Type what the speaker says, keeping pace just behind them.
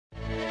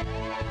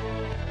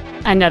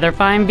Another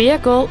fine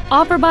vehicle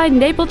offered by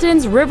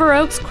Napleton's River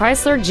Oaks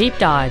Chrysler Jeep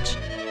Dodge.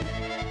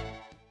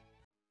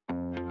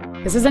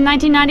 This is a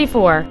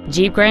 1994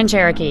 Jeep Grand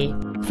Cherokee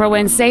for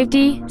when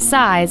safety,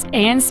 size,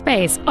 and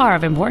space are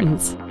of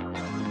importance.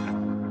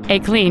 A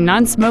clean,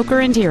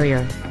 non-smoker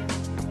interior.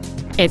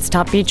 Its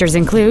top features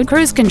include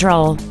cruise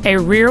control, a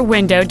rear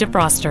window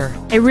defroster,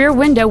 a rear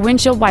window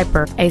windshield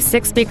wiper, a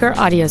 6-speaker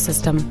audio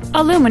system,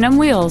 aluminum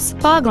wheels,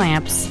 fog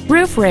lamps,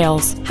 roof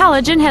rails,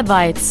 halogen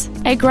headlights,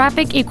 a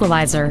graphic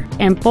equalizer,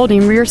 and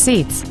folding rear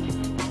seats.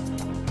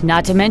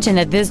 Not to mention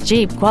that this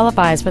Jeep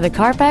qualifies for the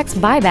Carfax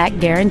buyback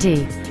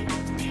guarantee.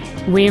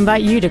 We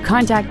invite you to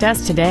contact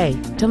us today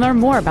to learn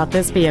more about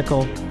this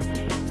vehicle.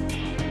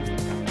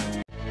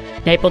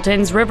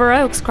 Napleton's River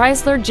Oaks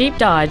Chrysler Jeep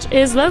Dodge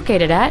is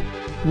located at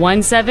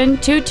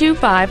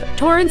 17225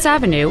 Torrence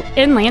Avenue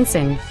in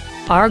Lansing.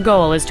 Our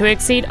goal is to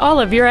exceed all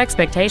of your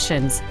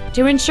expectations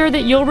to ensure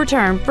that you'll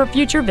return for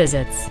future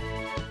visits.